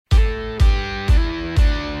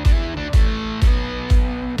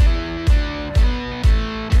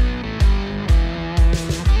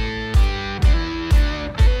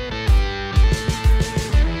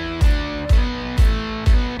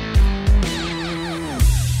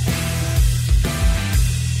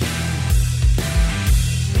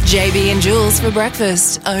JB and Jules for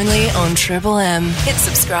breakfast, only on Triple M. Hit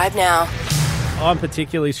subscribe now. I'm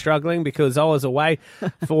particularly struggling because I was away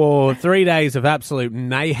for 3 days of absolute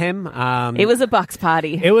mayhem. It was a Bucks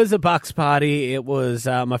party. It was a Bucks party. It was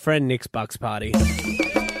my friend Nick's Bucks party.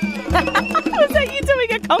 Was that you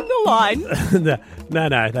doing a conga line?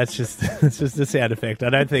 No, that's just a sound effect. I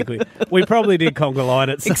don't think we probably did conga line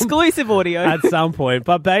at some Exclusive audio. at some point.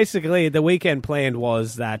 But basically, the weekend plan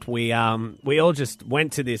was that we all just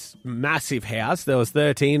went to this massive house. There was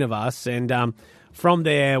 13 of us, and from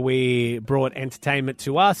there we brought entertainment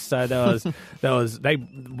to us. So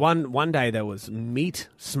one day there was meat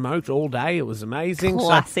smoked all day. It was amazing.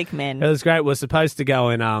 Classic men. It was great. We were supposed to go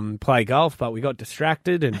and play golf, but we got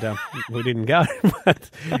distracted and we didn't go. But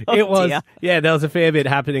it was dear. there was a fair bit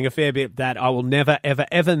happening, a fair bit that I will never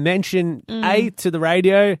ever mention A, to the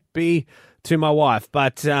radio, B, to my wife.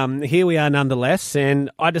 But here we are nonetheless,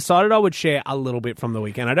 and I decided I would share a little bit from the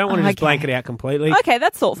weekend. I don't want to just blank it out completely. Okay,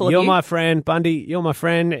 that's thoughtful of you. You're my friend, Bundy. You're my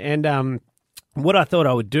friend. And what I thought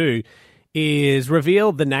I would do is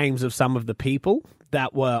reveal the names of some of the people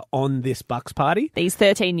that were on this Bucks party. These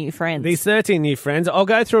 13 new friends. These 13 new friends. I'll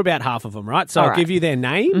go through about half of them, right? So I'll give you their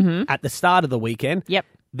name at the start of the weekend. Yep.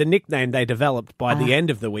 The nickname they developed by the end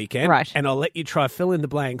of the weekend. Right. And I'll let you try fill in the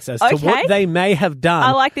blanks as to what they may have done.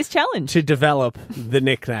 I like this challenge. To develop the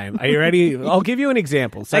nickname. Are you ready? I'll give you an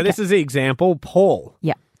example. So this is the example. Paul.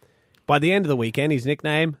 Yeah. By the end of the weekend, his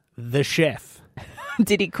nickname, the chef.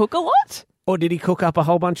 Did he cook a lot? Or did he cook up a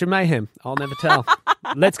whole bunch of mayhem? I'll never tell.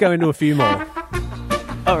 Let's go into a few more.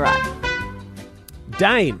 All right.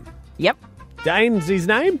 Dane. Yep. Dane's his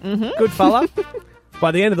name. Good fella.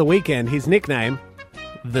 By the end of the weekend, his nickname,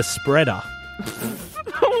 the Spreader.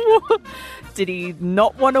 Did he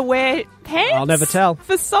not want to wear pants? I'll never tell.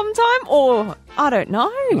 For some time? Or, I don't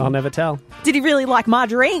know. I'll never tell. Did he really like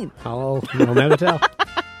margarine? I'll never tell.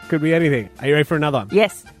 Could be anything. Are you ready for another one?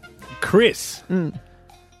 Yes. Chris.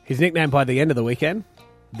 His nickname by the end of the weekend,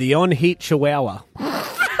 the on-heat Chihuahua.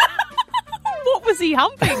 What was he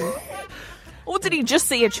humping? Or did he just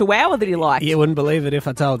see a Chihuahua that he liked? You wouldn't believe it if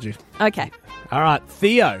I told you. Okay. All right,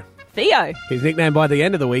 Theo. Theo. His nickname by the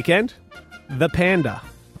end of the weekend, the Panda.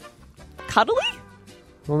 Cuddly?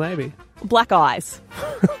 Well, maybe. Black eyes.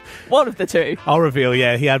 One of the two. I'll reveal,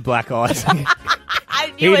 he had black eyes.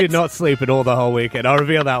 I He knew did not sleep at all the whole weekend. I'll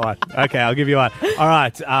reveal that one. Okay, I'll give you one. All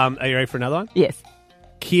right, are you ready for another one? Yes.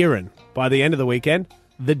 Kieran. By the end of the weekend,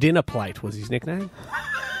 the dinner plate was his nickname.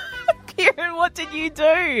 Kieran, what did you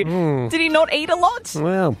do? Did he not eat a lot?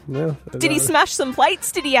 Well. Did he smash some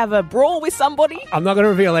plates? Did he have a brawl with somebody? I'm not going to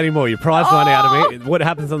reveal any more. You prized one out of me. What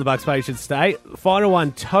happens on the Bucks party should stay. Final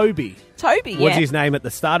one, Toby. Toby, What's his name at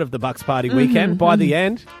the start of the Bucks party weekend? By the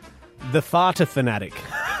end, the farter fanatic.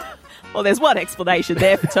 Well, there's one explanation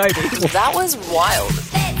there for Toby. That was wild.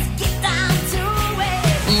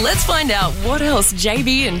 Let's find out what else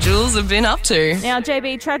JB and Jules have been up to. Now,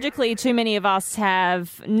 JB, tragically, too many of us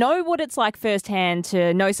know what it's like firsthand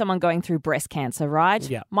to know someone going through breast cancer, right?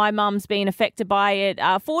 Yeah. My mum's been affected by it.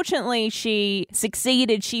 Fortunately, she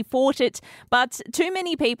succeeded. She fought it. But too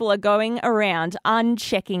many people are going around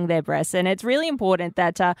unchecking their breasts, and it's really important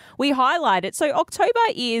that we highlight it. So October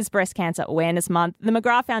is Breast Cancer Awareness Month. The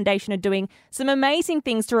McGrath Foundation are doing some amazing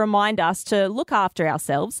things to remind us to look after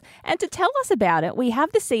ourselves. And to tell us about it, we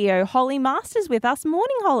have the CEO, Holly Masters, with us.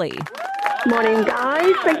 Morning, Holly. Morning,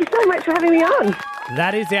 guys. Thank you so much for having me on.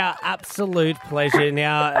 That is our absolute pleasure.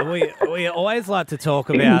 Now, we always like to talk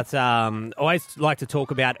about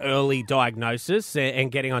early diagnosis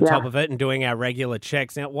and getting on top of it and doing our regular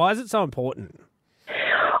checks. Now, why is it so important?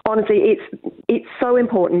 Honestly, it's so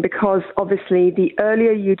important because obviously the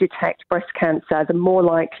earlier you detect breast cancer, the more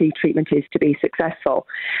likely treatment is to be successful.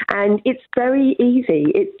 And it's very easy.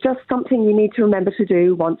 It's just something you need to remember to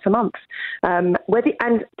do once a month. And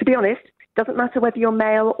to be honest, it doesn't matter whether you're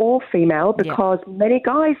male or female because many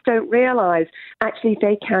guys don't realise actually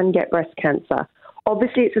they can get breast cancer.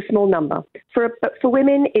 Obviously, it's a small number. But for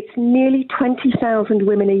women, it's nearly 20,000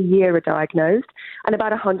 women a year are diagnosed and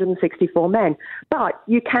about 164 men. But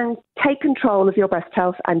you can take control of your breast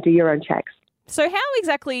health and do your own checks. So how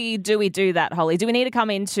exactly do we do that, Holly? Do we need to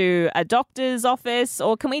come into a doctor's office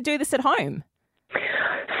or can we do this at home?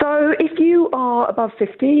 So if you are above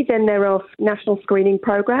 50, then there are national screening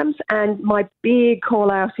programs. And my big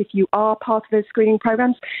call out, if you are part of those screening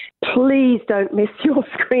programs, please don't miss your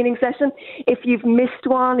screening session. If you've missed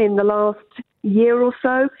one in the last year or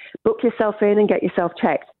so, book yourself in and get yourself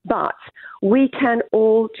checked. But we can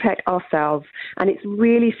all check ourselves, and it's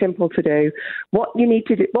really simple to do. What you need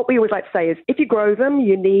to do, what we always like to say is, if you grow them,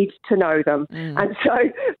 you need to know them. And so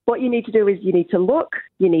what you need to do is you need to look,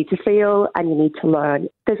 you need to feel, and you need to learn.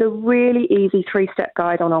 There's a really easy 3-step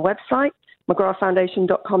guide on our website,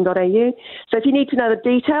 mcgrathfoundation.com.au. So if you need to know the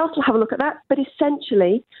details, we'll have a look at that. But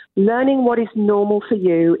essentially, learning what is normal for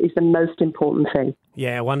you is the most important thing.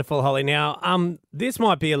 Yeah, wonderful, Holly. Now, this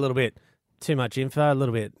might be a little bit too much info, a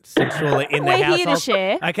little bit sensual in the We're household. here to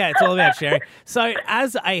share. Okay, it's all about sharing. So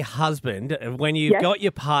as a husband, when you've Yes. got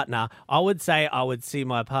your partner, I would say I would see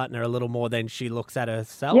my partner a little more than she looks at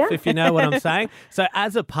herself, Yeah. if you know what I'm saying. So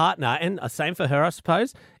as a partner, and same for her, I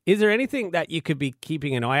suppose, is there anything that you could be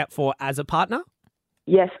keeping an eye out for as a partner?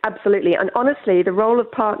 Yes, absolutely. And honestly, the role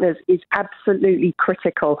of partners is absolutely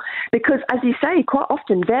critical because, as you say, quite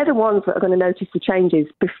often they're the ones that are going to notice the changes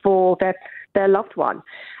before their loved one.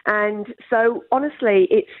 And so, honestly,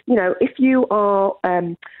 it's, if you are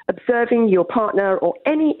observing your partner or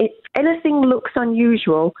if anything looks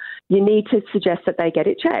unusual, you need to suggest that they get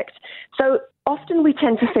it checked. So often we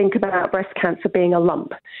tend to think about breast cancer being a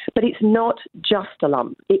lump, but it's not just a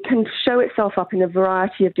lump. It can show itself up in a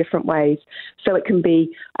variety of different ways. So it can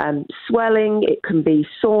be swelling, it can be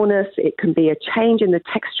soreness, it can be a change in the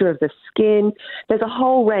texture of the skin. There's a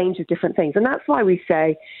whole range of different things. And that's why we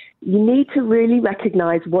say you need to really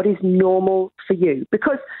recognize what is normal for you,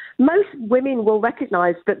 because most women will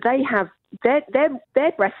recognize that they have their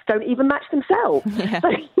breasts don't even match themselves. Yeah.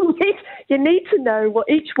 So you need to know what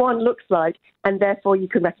each one looks like, and therefore you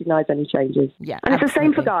can recognize any changes. Yeah, and it's the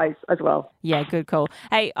same for absolutely. guys as well. Yeah, good call.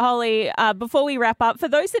 Hey, Holly, before we wrap up, for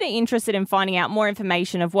those that are interested in finding out more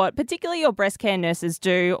information of what particularly your breast care nurses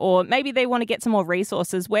do, or maybe they want to get some more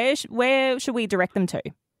resources, where should we direct them to?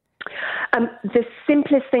 The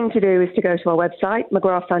simplest thing to do is to go to our website,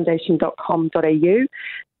 mcgrathfoundation.com.au.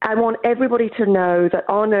 I want everybody to know that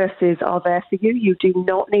our nurses are there for you. You do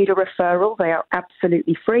not need a referral. They are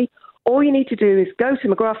absolutely free. All you need to do is go to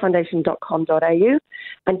mcgrathfoundation.com.au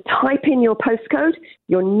and type in your postcode.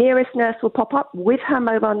 Your nearest nurse will pop up with her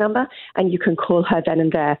mobile number, and you can call her then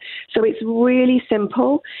and there. So it's really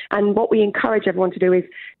simple. And what we encourage everyone to do is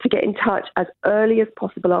to get in touch as early as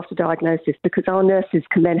possible after diagnosis, because our nurses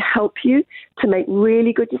can then help you to make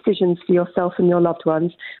really good decisions for yourself and your loved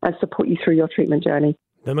ones and support you through your treatment journey.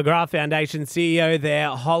 The McGrath Foundation CEO there,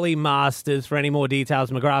 Holly Masters. For any more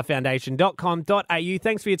details, mcgrathfoundation.com.au.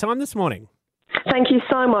 Thanks for your time this morning. Thank you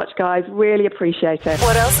so much, guys. Really appreciate it.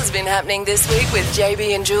 What else has been happening this week with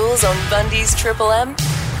JB and Jules on Bundy's Triple M?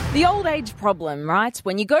 The old age problem, right?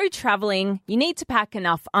 When you go travelling, you need to pack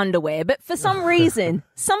enough underwear. But for some reason,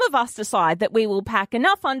 some of us decide that we will pack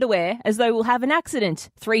enough underwear as though we'll have an accident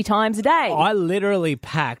 3 times a day. I literally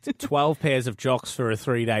packed 12 pairs of jocks for a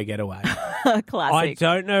 3-day getaway. Classic.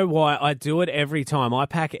 I don't know why. I do it every time. I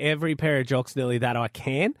pack every pair of jocks nearly that I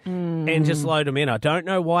can and just load them in. I don't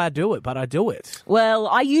know why I do it, but I do it. Well,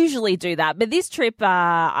 I usually do that. But this trip,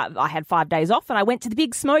 I had 5 days off and I went to the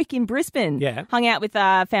Big Smoke in Brisbane. Yeah. Hung out with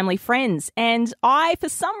family friends. And I, for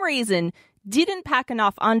some reason, didn't pack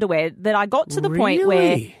enough underwear that I got to the point where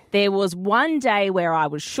Really? there was one day where I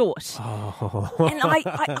was short. And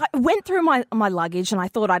I went through my luggage and I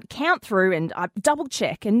thought I'd count through and I'd double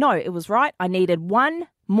check. And no, it was right. I needed one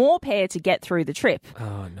more pair to get through the trip.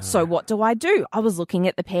 Oh, no. So what do? I was looking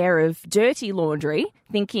at the pair of dirty laundry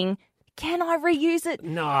thinking, can I reuse it?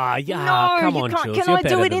 Nah, yeah, No, come you on, can't. Jules. Can You're I do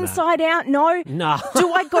better it than that. inside out? No. No.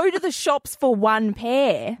 Do I go to the shops for one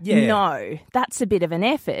pair? Yeah. No. That's a bit of an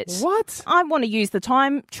effort. What? I want to use the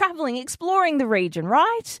time travelling, exploring the region,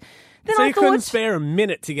 right? Then So I you thought, couldn't spare a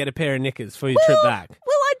minute to get a pair of knickers for your trip back? well,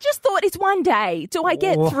 I just thought it's one day. Do I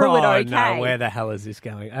get through it Oh, okay? no, where the hell is this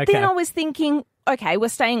going? Okay. Then I was thinking, okay, we're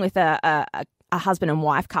staying with a husband and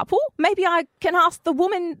wife couple. Maybe I can ask the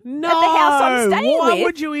woman no, at the house I'm staying why with.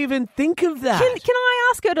 would you even think of that? Can I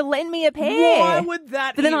ask her to lend me a pair? Why would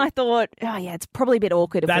that But then be- I thought, oh yeah, it's probably a bit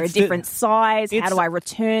awkward if they're a That's the- different size. How it's- do I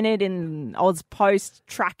return it in Oz Post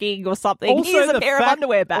tracking or something? Here's a the pair of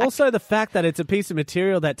underwear back. Also, the fact that it's a piece of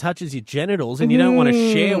material that touches your genitals and you don't want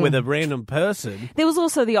to share with a random person. There was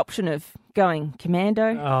also the option of going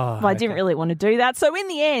commando. But I didn't really want to do that. So in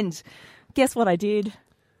the end, guess what I did?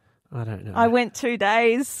 I don't know. I went 2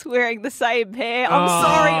 days wearing the same pair. I'm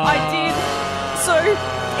sorry, I did.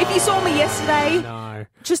 So if you saw me yesterday, No.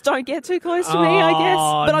 just don't get too close to me, I guess.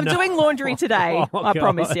 But I'm no. doing laundry today. Oh, I God.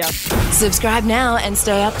 promise you. Subscribe now and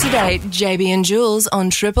stay up to date. JB and Jules on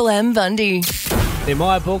Triple M Bundy. In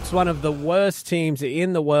my books, one of the worst teams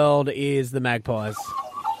in the world is the Magpies.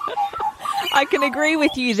 I can agree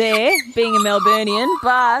with you there, being a Melburnian,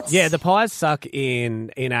 but... Yeah, the Pies suck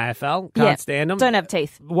in AFL. Can't stand them. Don't have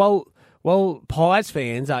teeth. Well, Pies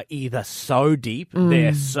fans are either so deep,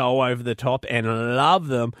 they're so over the top and love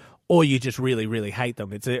them, or you just really, really hate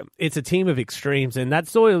them. It's a team of extremes, and that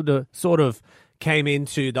sort of came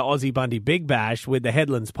into the Aussie Bundy Big Bash with the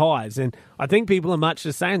Headlands Pies, and I think people are much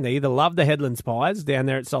the same. They either love the Headlands Pies down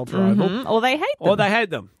there at Salter Oval, Or they hate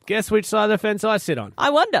them. Guess which side of the fence I sit on? I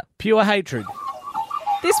wonder. Pure hatred.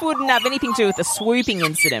 This wouldn't have anything to do with the swooping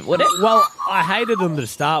incident, would it? Well, I hated them to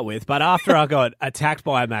start with, but after I got attacked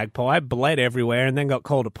by a magpie, bled everywhere, and then got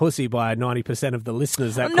called a pussy by 90% of the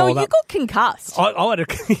listeners that No, called you up. got concussed.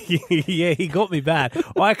 Yeah, he got me bad.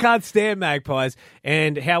 I can't stand magpies,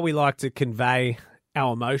 and how we like to convey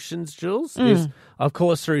our emotions, Jules, is, of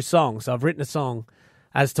course, through songs. I've written a song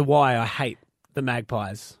as to why I hate the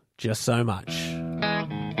magpies just so much.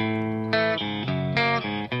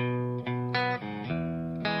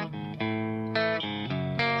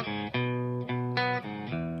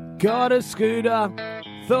 Got a scooter,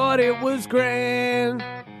 thought it was grand.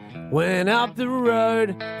 Went up the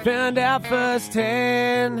road, found out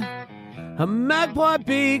firsthand. A magpie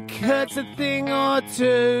beak hurts a thing or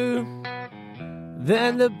two.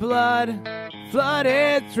 Then the blood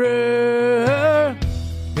flooded through.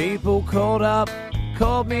 People called up,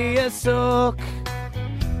 called me a sook.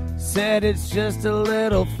 Said it's just a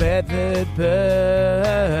little feathered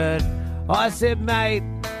bird. I said, mate,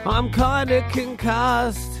 I'm kinda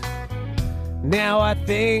concussed. Now I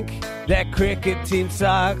think that cricket team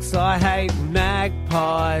sucks. I hate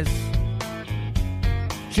magpies.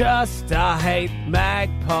 I hate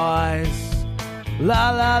magpies.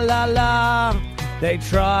 La la la la. They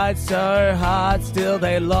tried so hard, still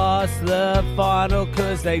they lost the final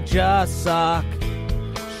 'cause they just suck.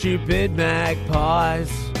 Stupid magpies.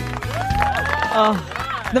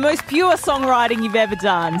 Oh, the most pure songwriting you've ever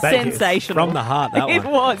done. Thank you. Sensational. From the heart, that It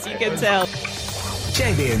one. was, you can tell.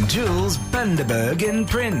 JB and Jules Bundaberg in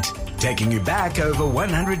print, taking you back over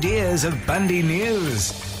 100 years of Bundy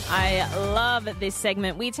news. I love this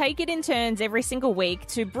segment. We take it in turns every single week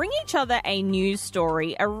to bring each other a news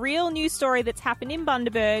story, a real news story that's happened in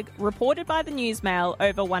Bundaberg, reported by the Newsmail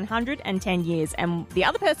over 110 years. And the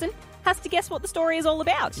other person has to guess what the story is all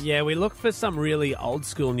about. Yeah, we look for some really old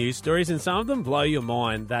school news stories, and some of them blow your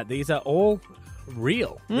mind that these are all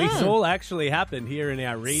real. These all actually happened here in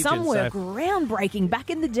our region. Some were So groundbreaking back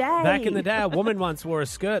in the day. back in the day, a woman once wore a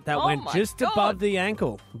skirt that Oh went my just God. above the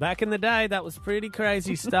ankle. Back in the day, that was pretty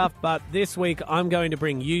crazy stuff. But this week, I'm going to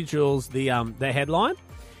bring you, Jules, the headline,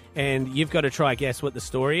 and you've got to try guess what the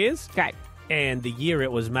story is. Great. And the year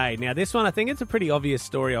it was made. Now, this one, I think it's a pretty obvious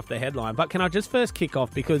story off the headline, but can I just first kick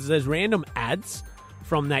off because there's random ads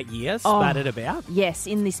from that year spattered about? Yes,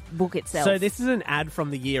 in this book itself. So this is an ad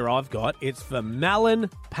from the year I've got. It's for Malin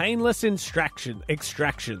Painless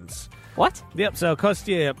Extractions. What? Yep, so it costs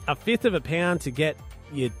you a fifth of a pound to get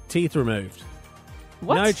your teeth removed.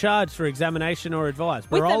 What? No charge for examination or advice.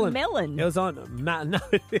 With a Barolin- melon? It was on... no,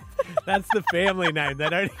 that's the family name. They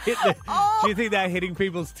don't hit the... Do you think they're hitting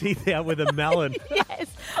people's teeth out with a melon? Yes.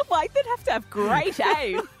 Like, they'd have to have great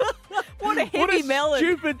aim. What a heavy What a melon.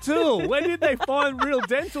 stupid tool. When did they find real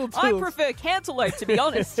dental tools? I prefer cantaloupe, to be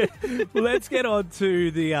honest. Well, let's get on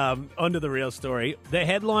to onto the real story. The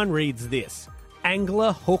headline reads this: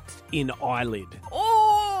 Angler hooked in eyelid.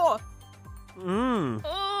 Oh!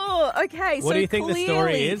 Oh, okay. What do you think the story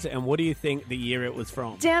clearly, is, and what do you think the year it was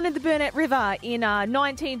from? down in the Burnett River in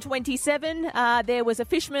 1927, there was a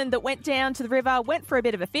fisherman that went down to the river, went for a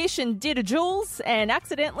bit of a fish and did a Jules and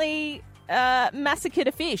accidentally massacred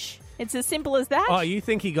a fish. It's as simple as that. Oh, you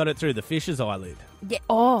think he got it through the fish's eyelid? Yeah.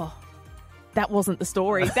 Oh, that wasn't the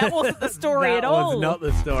story. That wasn't the story at That all. was not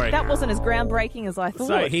the story. That wasn't as groundbreaking as I thought.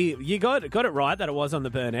 So you got it right that it was on the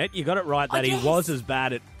Burnett. You got it right that yes. he was as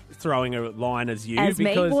bad at throwing a line as you. as me,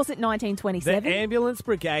 because was it the 1927? ambulance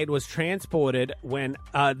brigade was transported when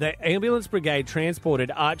the ambulance brigade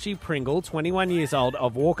transported Archie Pringle, 21 years old,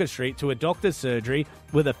 of Walker Street to a doctor's surgery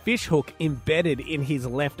with a fish hook embedded in his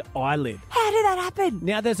left eyelid. How did that happen?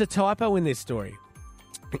 Now, there's a typo in this story.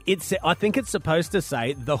 I think it's supposed to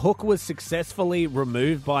say the hook was successfully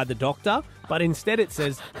removed by the doctor, but instead it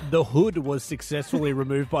says the hood was successfully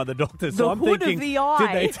removed by the doctor. So The I'm hood of thinking, the eye.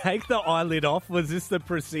 did they take the eyelid off? Was this the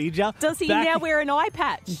procedure? Does he now wear an eye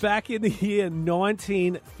patch? Back in the year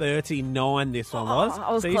 1939, this one was.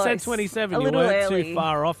 I was so you said close. 27. A You little weren't early. too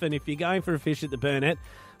far off. And if you're going for a fish at the Burnett,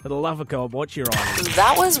 for the love of God, watch your eyes.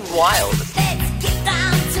 That was wild.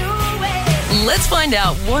 Let's find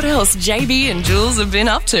out what else JB and Jules have been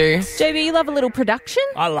up to. JB, you love a little production?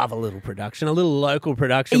 I love a little production, a little local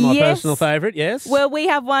production, my Yes. personal favourite, yes. Well, we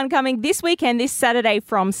have one coming this weekend, this Saturday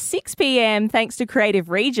from 6 p.m, thanks to Creative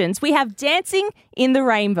Regions. We have Dancing in the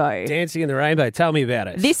Rainbow. Dancing in the Rainbow, tell me about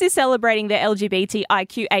it. This is celebrating the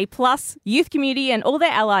LGBTIQA+ youth community and all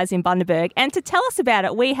their allies in Bundaberg. And to tell us about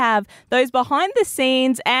it, we have those behind the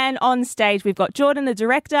scenes and on stage. We've got Jordan, the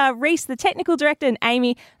director, Reese, the technical director, and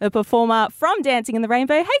Amy, the performer from Dancing in the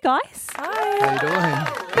Rainbow. Hey, guys. How you doing?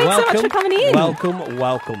 Thanks so much for coming in.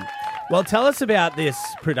 Welcome. Well, tell us about this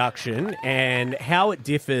production and how it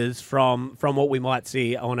differs from what we might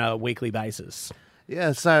see on a weekly basis.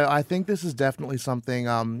 Yeah, so I think this is definitely something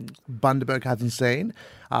Bundaberg hasn't seen,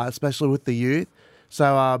 especially with the youth. So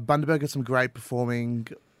Bundaberg has some great performing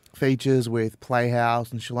features with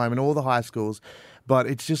Playhouse and Shalom and all the high schools, but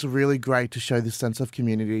it's just really great to show this sense of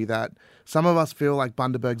community that some of us feel like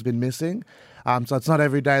Bundaberg's been missing. So it's not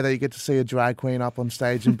every day that you get to see a drag queen up on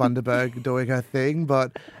stage in Bundaberg doing her thing,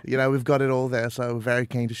 but, you know, we've got it all there, so we're very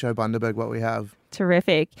keen to show Bundaberg what we have.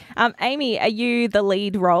 Terrific. Amy, are you the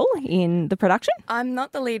lead role in the production? I'm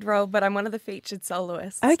not the lead role, but I'm one of the featured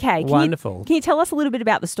soloists. Okay. Wonderful. Can you tell us a little bit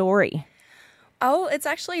about the story? Oh, it's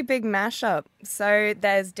actually a big mashup. So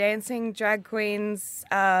there's dancing, drag queens,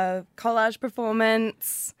 collage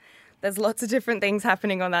performance. There's lots of different things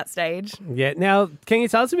happening on that stage. Yeah. Now, can you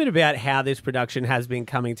tell us a bit about how this production has been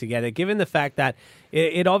coming together, given the fact that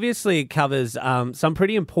it obviously covers some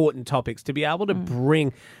pretty important topics to be able to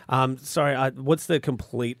bring, what's the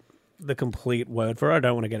complete word for it? I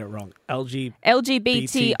don't want to get it wrong. LGBTIQA+.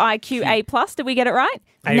 Did we get it right?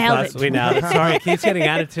 Nailed it. We nailed it. Sorry, it keeps getting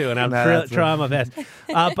added to, and I'm trying my best.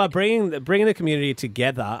 But bringing the community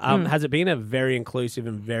together, has it been a very inclusive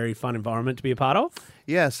and very fun environment to be a part of?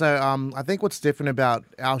 Yeah, so I think what's different about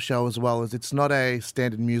our show as well is it's not a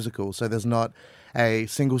standard musical, so there's not a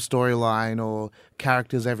single storyline or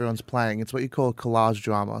characters everyone's playing. It's what you call collage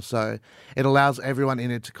drama, so it allows everyone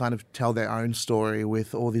in it to kind of tell their own story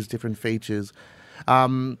with all these different features.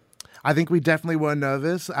 I think we definitely were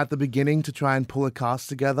nervous at the beginning to try and pull a cast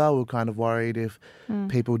together. We were kind of worried if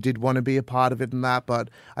people did want to be a part of it and that, but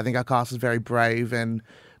I think our cast is very brave, and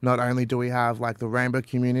not only do we have like the rainbow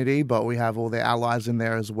community, but we have all their allies in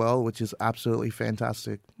there as well, which is absolutely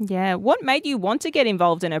fantastic. Yeah. What made you want to get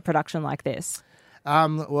involved in a production like this?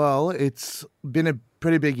 Well, it's been a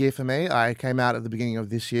pretty big year for me. I came out at the beginning of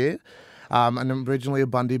this year. I'm originally a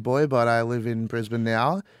Bundy boy, but I live in Brisbane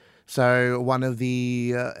now. So one of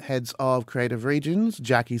the heads of Creative Regions,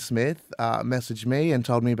 Jackie Smith, messaged me and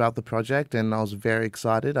told me about the project, and I was very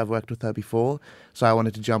excited. I've worked with her before, so I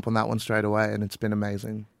wanted to jump on that one straight away, and it's been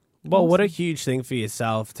amazing. Well, what a huge thing for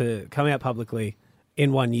yourself to come out publicly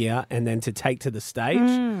in 1 year and then to take to the stage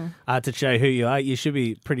to show who you are. You should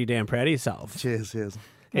be pretty damn proud of yourself. Cheers. It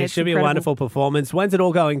It's should be incredible. a wonderful performance. When's it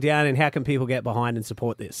all going down, and how can people get behind and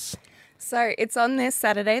support this? So it's on this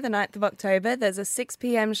Saturday, the 9th of October. There's a 6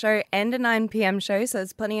 p.m. show and a 9 p.m. show, so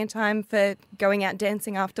there's plenty of time for going out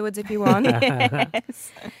dancing afterwards if you want.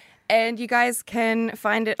 Yes. And you guys can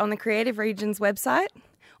find it on the Creative Regions website,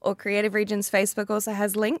 or Creative Regions Facebook also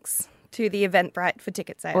has links to the Eventbrite for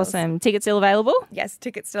ticket sales. Awesome. Tickets still available? Yes,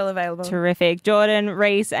 tickets still available. Terrific. Jordan,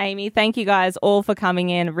 Reese, Amy, thank you guys all for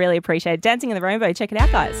coming in. Really appreciate it. Dancing in the Rainbow. Check it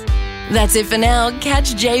out, guys. That's it for now.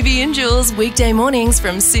 Catch JB and Jules weekday mornings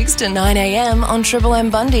from 6 to 9 a.m. on Triple M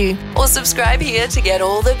Bundy, or subscribe here to get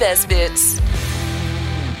all the best bits.